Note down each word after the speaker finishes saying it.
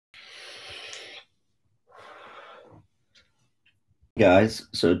Guys,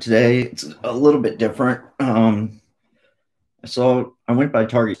 so today it's a little bit different. I went by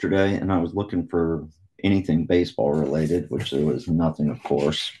Target today and I was looking for anything baseball related, which there was nothing, of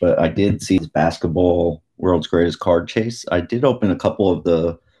course, but I did see this basketball world's greatest card chase. I did open a couple of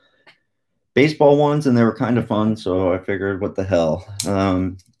the baseball ones and they were kind of fun, so I figured what the hell.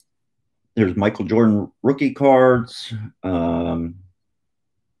 There's Michael Jordan rookie cards.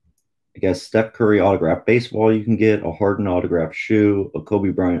 I guess Steph Curry autographed baseball you can get, a Harden autographed shoe, a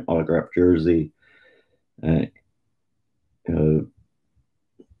Kobe Bryant autographed jersey. Uh, uh,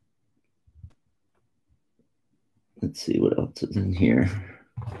 let's see what else is in here.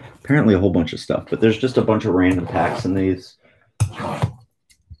 Apparently a whole bunch of stuff, but there's just a bunch of random packs in these.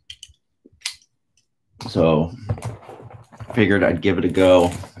 So figured I'd give it a go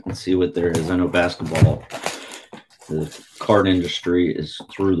and see what there is. I know basketball, the card industry is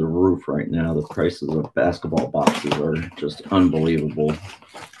through the roof right now. The prices of basketball boxes are just unbelievable.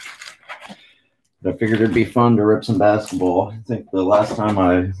 But I figured it'd be fun to rip some basketball. I think the last time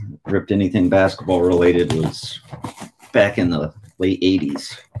I ripped anything basketball related was back in the late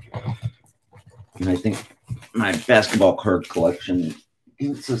 80s. And I think my basketball card collection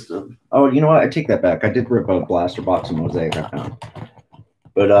consists of, oh, you know what? I take that back. I did rip a blaster box of Mosaic I found.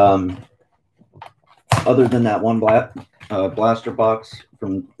 But other than that one blaster box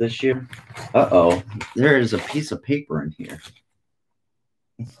from this year, there is a piece of paper in here.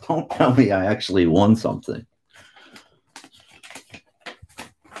 Don't tell me I actually won something.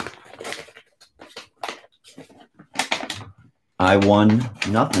 I won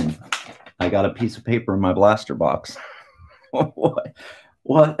nothing. I got a piece of paper in my blaster box.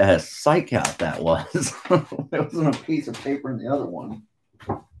 What a psych out that was. There wasn't a piece of paper in the other one.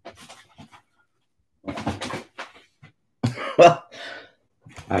 Well,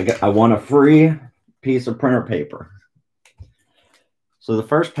 I won a free piece of printer paper. So the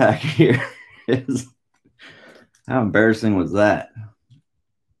first pack here is, how embarrassing was that?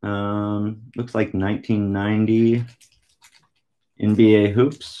 Looks like 1990 NBA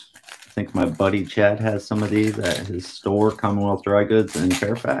hoops. I think my buddy Chad has some of these at his store, Commonwealth Dry Goods in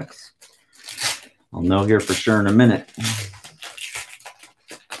Fairfax. I'll know here for sure in a minute.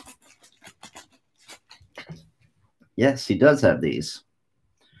 Yes, he does have these.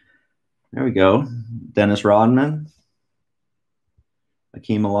 There we go. Dennis Rodman.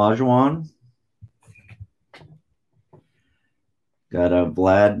 Hakeem Olajuwon. Got a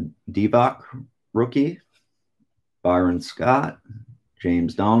Vlad Divac rookie. Byron Scott.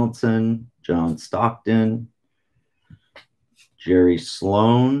 James Donaldson. John Stockton. Jerry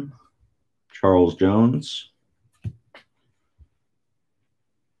Sloan. Charles Jones.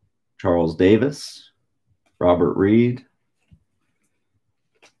 Charles Davis. Robert Reed.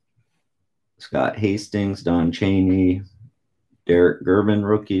 Scott Hastings. Don Chaney. Derek Gervin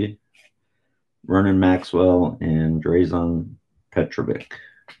rookie, Vernon Maxwell, and Drazen Petrovic.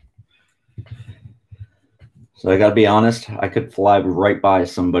 So I got to be honest, I could fly right by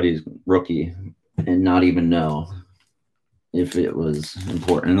somebody's rookie and not even know if it was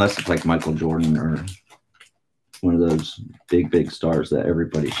important, unless it's like Michael Jordan or one of those big stars that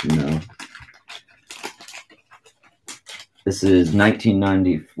everybody should know. This is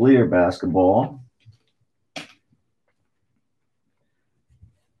 1990 Fleer basketball.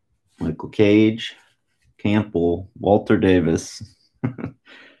 Michael Cage, Campbell, Walter Davis,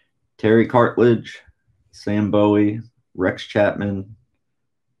 Terry Cartledge, Sam Bowie, Rex Chapman,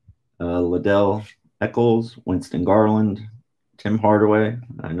 Liddell Eccles, Winston Garland, Tim Hardaway,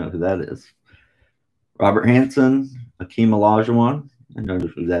 I know who that is, Robert Hansen, Hakeem Olajuwon, I know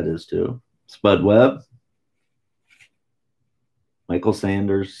who that is too, Spud Webb, Michael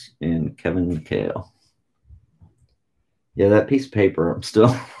Sanders, and Kevin McHale. Yeah, that piece of paper, I'm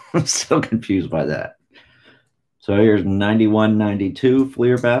still confused by that. So here's 91-92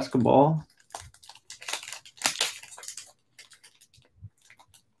 Fleer basketball.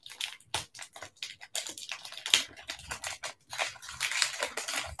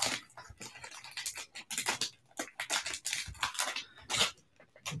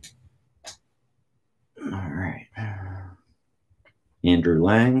 All right. Andrew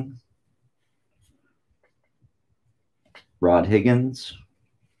Lang. Rod Higgins,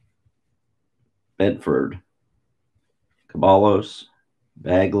 Bedford, Caballos,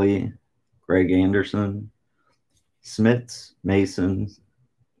 Bagley, Greg Anderson, Smits, Mason,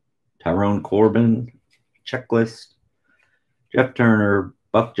 Tyrone Corbin, Checklist, Jeff Turner,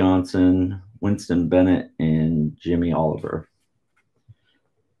 Buck Johnson, Winston Bennett, and Jimmy Oliver.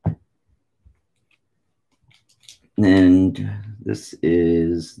 And This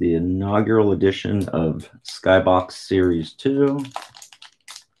is the inaugural edition of Skybox Series 2.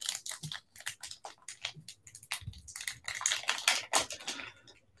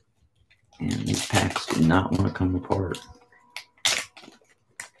 And these packs do not want to come apart.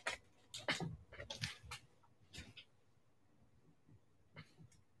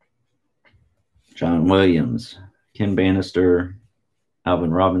 John Williams, Ken Bannister,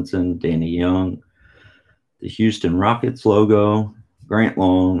 Alvin Robinson, Danny Young, the Houston Rockets logo, Grant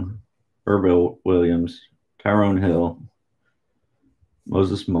Long, Irvin Williams, Tyrone Hill,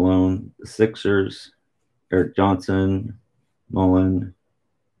 Moses Malone, the Sixers, Eric Johnson, Mullen,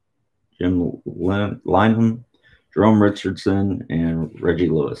 Jim Lynam, Jerome Richardson, and Reggie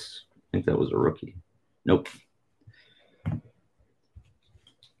Lewis. I think that was a rookie. Nope.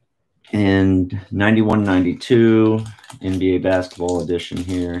 And 91-92 NBA basketball edition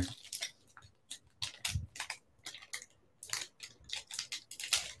here.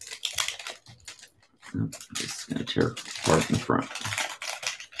 It's going to tear apart in front.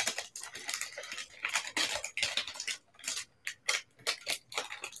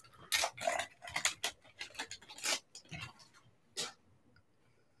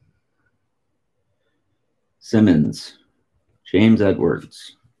 Simmons, James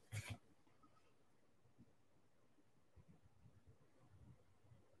Edwards.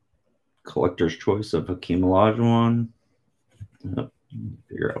 Collector's choice of Hakeem Olajuwon.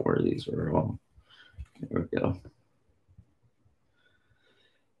 Figure out where these are all. There we go.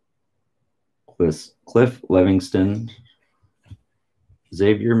 Cliff Livingston,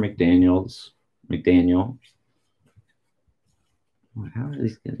 Xavier McDaniel. How are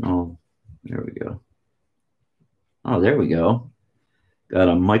these getting all? There we go. Oh, there we go. Got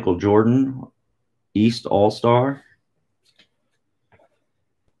a Michael Jordan, East All-Star.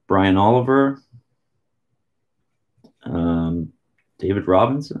 Brian Oliver. David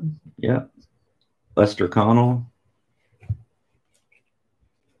Robinson. Yeah. Lester Connell.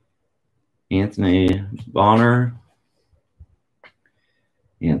 Anthony Bonner.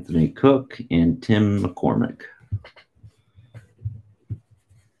 Anthony Cook. And Tim McCormick.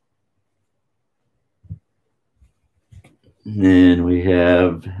 And then we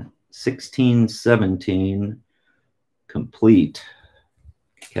have 16-17 complete.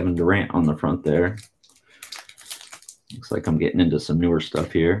 Kevin Durant on the front there. Looks like I'm getting into some newer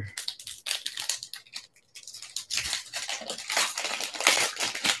stuff here.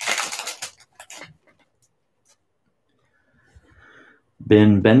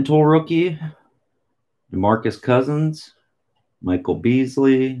 Ben Bentel rookie. DeMarcus Cousins. Michael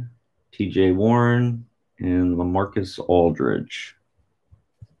Beasley. TJ Warren. And LaMarcus Aldridge.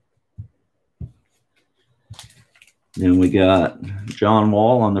 Then we got John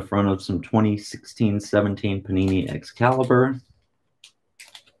Wall on the front of some 2016-17 Panini Excalibur.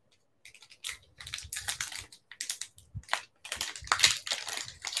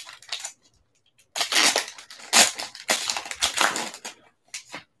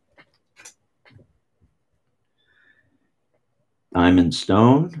 Diamond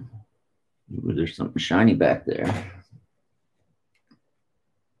Stone. Ooh, there's something shiny back there.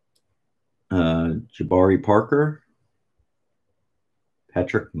 Jabari Parker.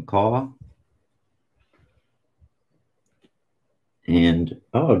 Patrick McCaw. And,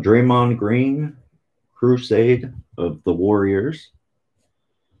 Draymond Green, Crusade of the Warriors.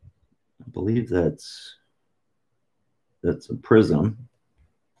 I believe that's a prism.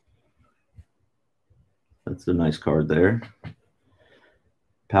 That's a nice card there.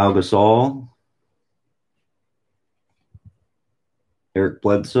 Pau Gasol. Eric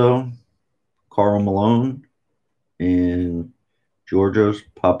Bledsoe. Karl Malone. And Georgios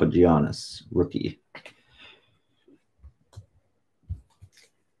Papagiannis, rookie.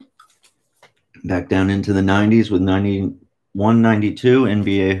 Back down into the 90s with 91-92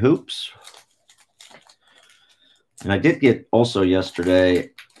 NBA hoops. And I did get also yesterday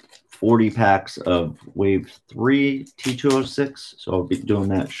 40 packs of Wave 3 T206. So I'll be doing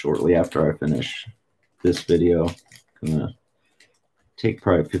that shortly after I finish this video. I'm going to take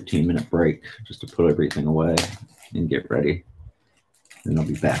probably a 15-minute break just to put everything away and get ready. And I'll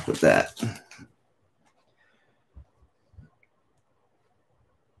be back with that.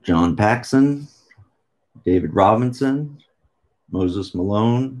 John Paxson, David Robinson, Moses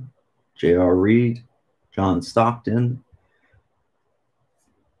Malone, J.R. Reed, John Stockton,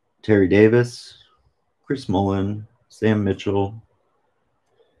 Terry Davis, Chris Mullin, Sam Mitchell,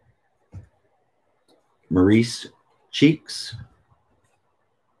 Maurice Cheeks,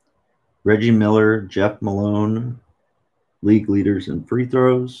 Reggie Miller, Jeff Malone, league leaders in free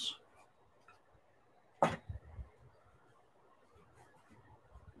throws.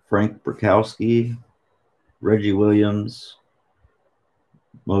 Frank Burkowski, Reggie Williams,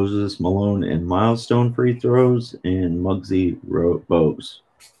 Moses Malone and Milestone free throws, and Muggsy Bogues.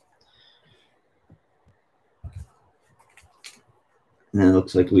 And it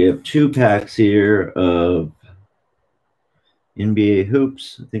looks like we have 2 packs here of NBA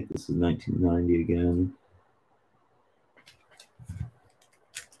hoops. I think this is 1990 again.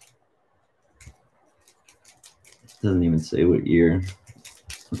 Doesn't even say what year.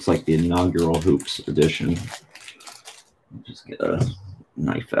 Looks like the inaugural hoops edition. I'll just get a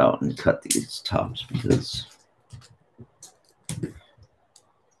knife out and cut these tops because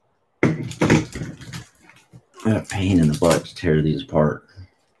I have a pain in the butt to tear these apart.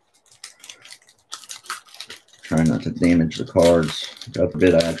 Trying not to damage the cards. God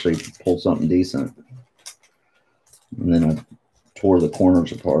forbid I actually pull something decent. And then I tore the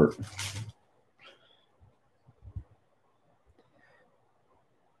corners apart.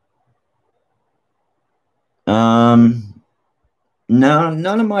 No,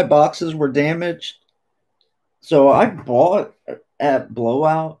 none of my boxes were damaged. So I bought at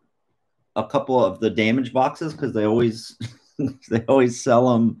Blowout a couple of the damaged boxes because they always they always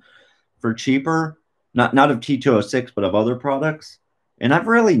sell them for cheaper. Not of T206, but of other products. And I've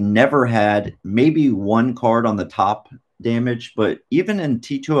really never had maybe one card on the top damaged, but even in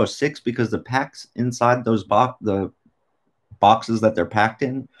T206, because the packs inside those the boxes that they're packed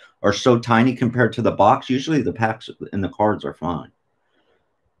in are so tiny compared to the box, usually the packs and the cards are fine.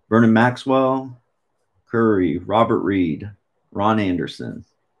 Vernon Maxwell, Curry, Robert Reed, Ron Anderson,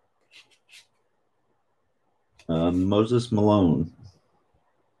 Moses Malone,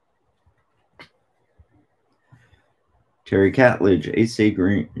 Terry Catledge,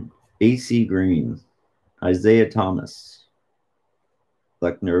 AC Green, Isaiah Thomas,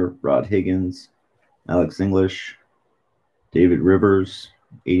 Lechner, Rod Higgins, Alex English, David Rivers,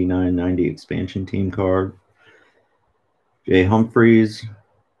 89-90 expansion team card, Jay Humphreys,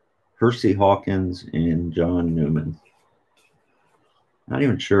 Hersey Hawkins, and John Newman. Not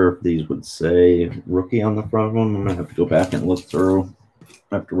even sure if these would say rookie on the front of them. I'm going to have to go back and look through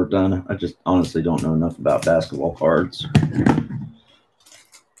after we're done. I just honestly don't know enough about basketball cards.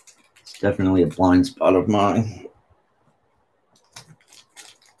 It's definitely a blind spot of mine.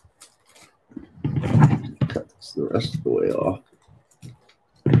 Cut this the rest of the way off.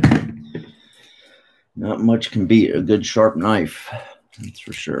 Not much can beat a good sharp knife, that's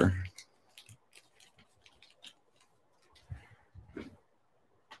for sure.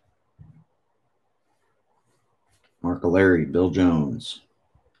 Mark O'Leary, Bill Jones,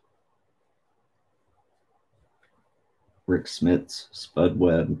 Rick Smits, Spud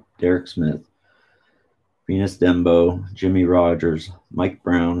Webb, Derek Smith, Venus Dembo, Jimmy Rogers, Mike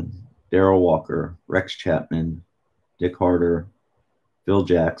Brown, Darrell Walker, Rex Chapman, Dick Harder, Phil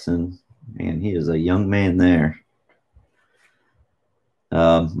Jackson, and he is a young man there.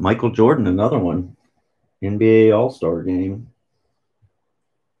 Michael Jordan, another one, NBA All-Star game.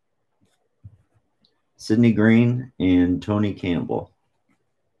 Sidney Green and Tony Campbell.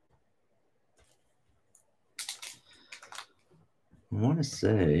 I want to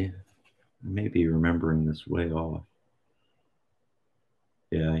say, I may be remembering this way off.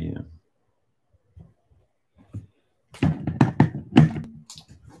 Yeah, I am.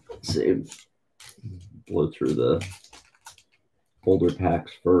 Let's see. Blow through the older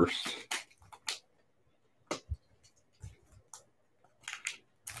packs first.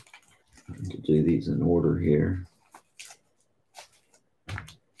 To do these in order here.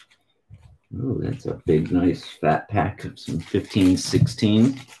 Oh, that's a big, nice fat pack of some 15,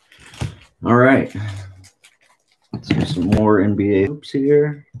 16. All right. Let's do some more NBA hoops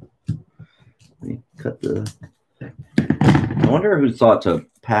here. Let me cut the... I wonder who thought to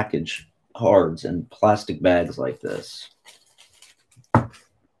package cards in plastic bags like this. I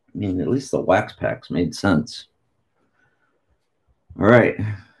mean, at least the wax packs made sense. All right.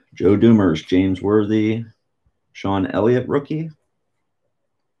 Joe Dumars, James Worthy, Sean Elliott, rookie,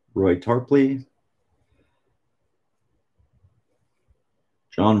 Roy Tarpley,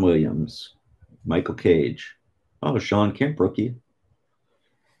 John Williams, Michael Cage. Oh, Sean Kemp, rookie.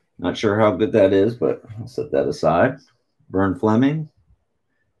 Not sure how good that is, but I'll set that aside. Vern Fleming,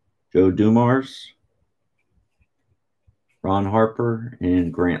 Joe Dumars, Ron Harper,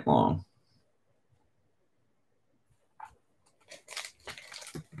 and Grant Long.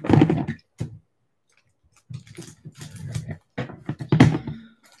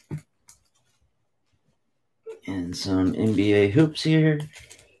 And some NBA hoops here.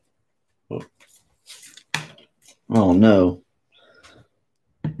 Oh no.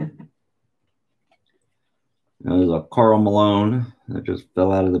 That was a Karl Malone that just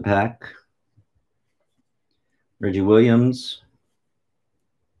fell out of the pack. Reggie Williams,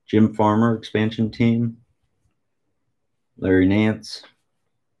 Jim Farmer expansion team, Larry Nance,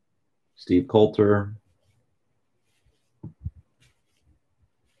 Steve Coulter,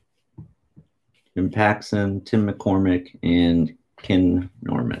 Jim Paxson, Tim McCormick, and Ken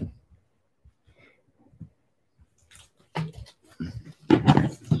Norman.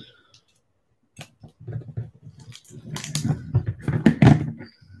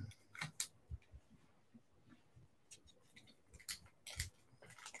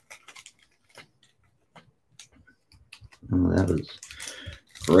 Oh, that was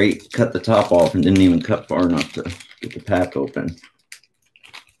great. Cut the top off and didn't even cut far enough to get the pack open.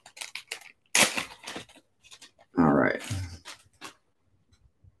 All right.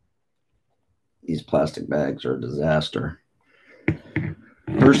 These plastic bags are a disaster.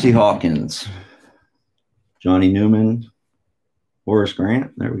 Percy Hawkins, Johnny Newman, Horace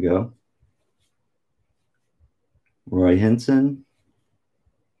Grant, there we go. Roy Hinson,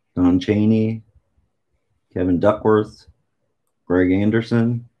 Don Chaney, Kevin Duckworth, Greg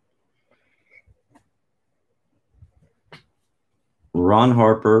Anderson, Ron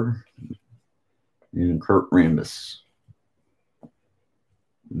Harper, and Kurt Rambis.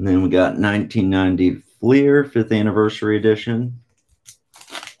 And then we got 1990 Fleer, 5th anniversary edition.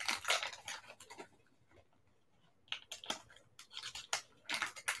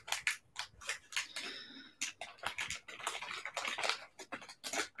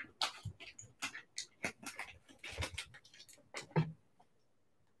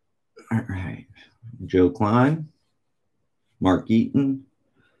 All right. Joe Klein, Mark Eaton,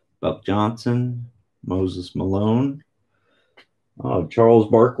 Buck Johnson, Moses Malone, Charles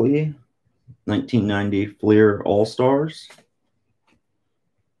Barkley, 1990 Fleer All-Stars,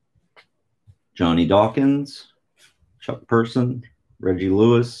 Johnny Dawkins, Chuck Person, Reggie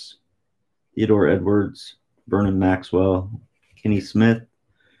Lewis, Theodore Edwards, Vernon Maxwell, Kenny Smith,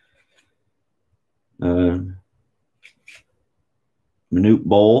 Manute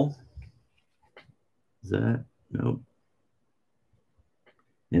Bowl. Is that? Nope.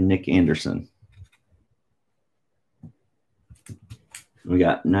 And Nick Anderson. We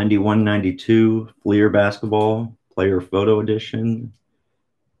got 91-92 Fleer Basketball Player Photo Edition.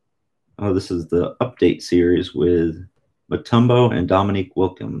 Oh, this is the update series with Mutombo and Dominique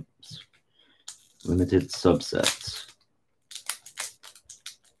Wilkins. Limited subsets.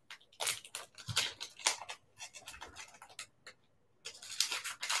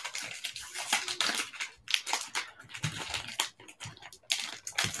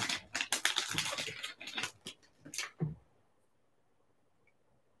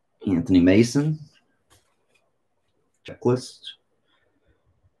 Anthony Mason. Checklist.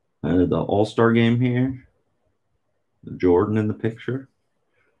 The All-Star game here. Jordan in the picture.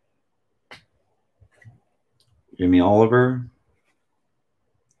 Jimmy Oliver.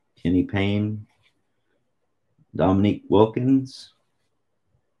 Kenny Payne. Dominique Wilkins.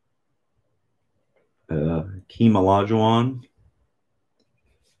 Keem Olajuwon.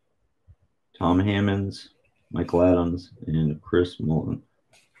 Tom Hammonds. Michael Adams. And Chris Mullin.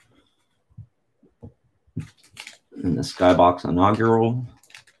 And the Skybox inaugural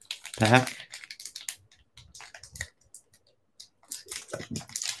pack.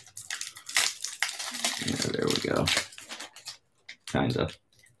 Yeah, there we go. Kind of.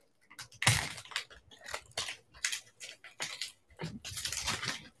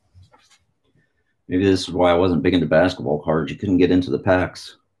 Maybe this is why I wasn't big into basketball cards. You couldn't get into the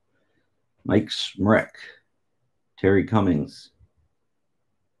packs. Mike Smrek, Terry Cummings,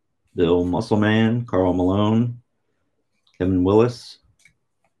 Bill Musselman, Karl Malone, Kevin Willis,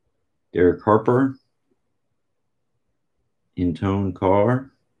 Derek Harper, Intone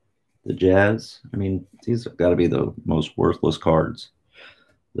Carr, the Jazz. I mean, these have got to be the most worthless cards.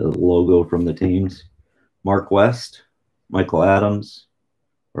 The logo from the teams. Mark West, Michael Adams,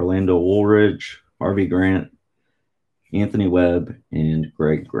 Orlando Woolridge, Harvey Grant, Anthony Webb, and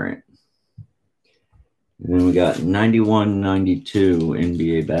Greg Grant. And then we got 91-92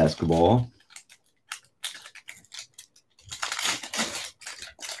 NBA basketball.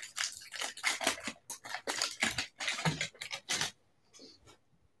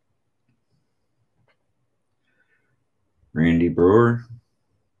 Randy Brewer,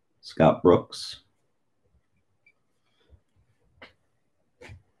 Scott Brooks,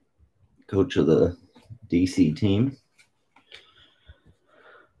 coach of the DC team.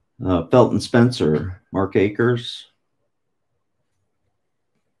 Felton Spencer, Mark Akers,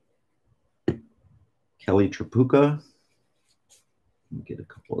 Kelly Tripucka. Get a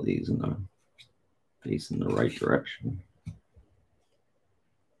couple of these in the Facing the right direction.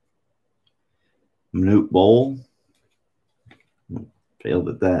 Manute Bowl. Failed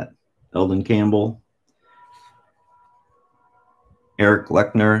at that. Eldon Campbell. Eric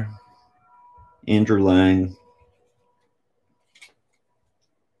Lechner. Andrew Lang.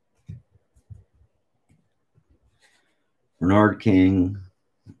 Bernard King.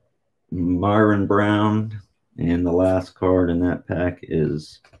 Myron Brown. And the last card in that pack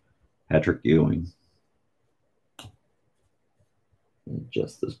is Patrick Ewing.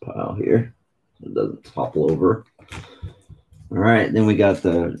 Adjust this pile here so it doesn't topple over. All right, then we got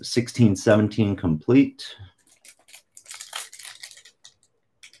the 16-17 complete.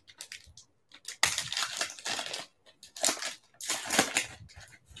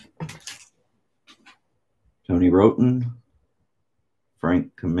 Tony Roten,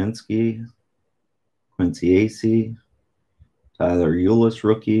 Frank Kaminsky, Quincy Acee, Tyler Eulis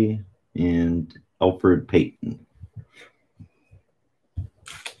rookie, and Alfred Payton.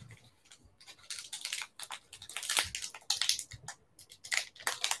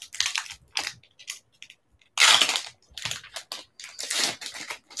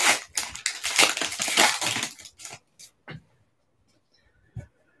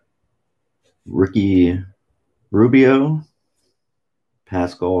 Ricky Rubio,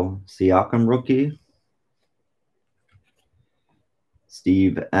 Pascal Siakam rookie,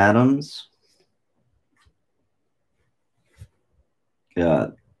 Steve Adams,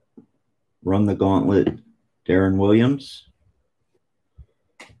 got Run the Gauntlet, Darren Williams,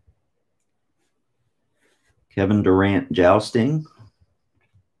 Kevin Durant Jousting,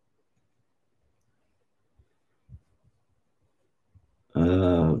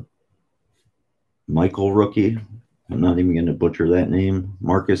 Michael rookie. I'm not even going to butcher that name.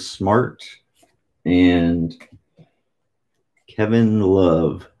 Marcus Smart and Kevin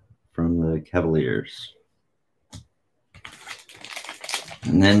Love from the Cavaliers.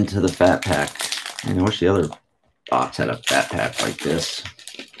 And then to the fat pack. And I wish the other box had a fat pack like this.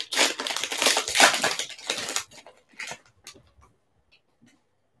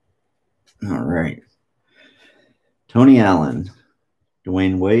 All right. Tony Allen,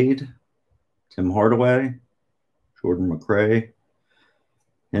 Dwayne Wade, Tim Hardaway, Jordan McRae,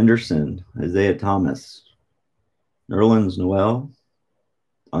 Henderson, Isaiah Thomas, Nerlens Noel,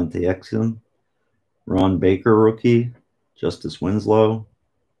 Dante Exum, Ron Baker rookie, Justice Winslow,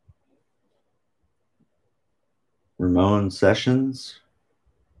 Ramon Sessions,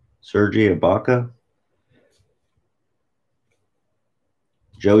 Serge Ibaka,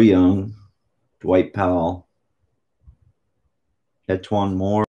 Joe Young, Dwight Powell, Etwan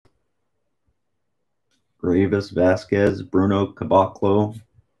Moore, Gravis Vasquez, Bruno Caboclo,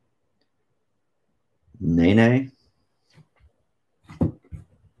 Nene. I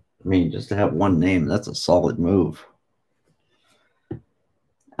mean, just to have one name, that's a solid move.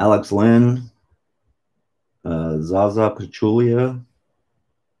 Alex Lynn, Zaza Pachulia,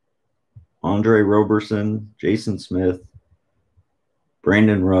 Andre Roberson, Jason Smith,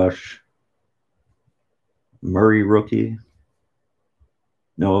 Brandon Rush, Murray rookie,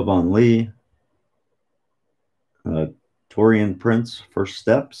 Noah Von Lee, Torian Prince, First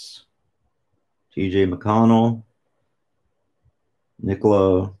Steps, TJ McConnell,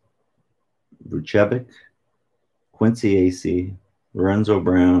 Nikola Vucevic, Quincy Acee, Lorenzo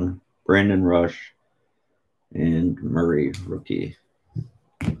Brown, Brandon Rush, and Murray rookie.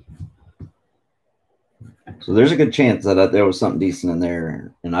 So there's a good chance that there was something decent in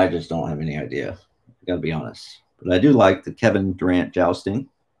there, and I just don't have any idea. I got to be honest. But I do like the Kevin Durant Jousting.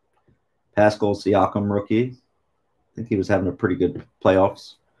 Pascal Siakam rookie. I think he was having a pretty good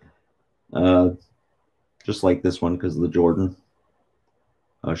playoffs. Just like this one because of the Jordan.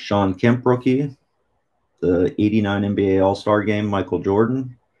 Sean Kemp rookie. The 89 NBA All-Star Game, Michael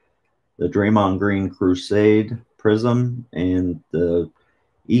Jordan. The Draymond Green Crusade Prism. And the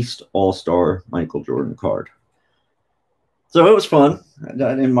East All-Star Michael Jordan card. So it was fun. I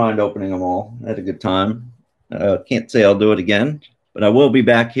didn't mind opening them all. I had a good time. Can't say I'll do it again, but I will be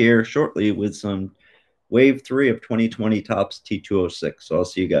back here shortly with some Wave 3 of 2020 Topps T206. So I'll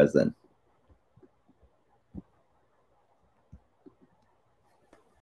see you guys then.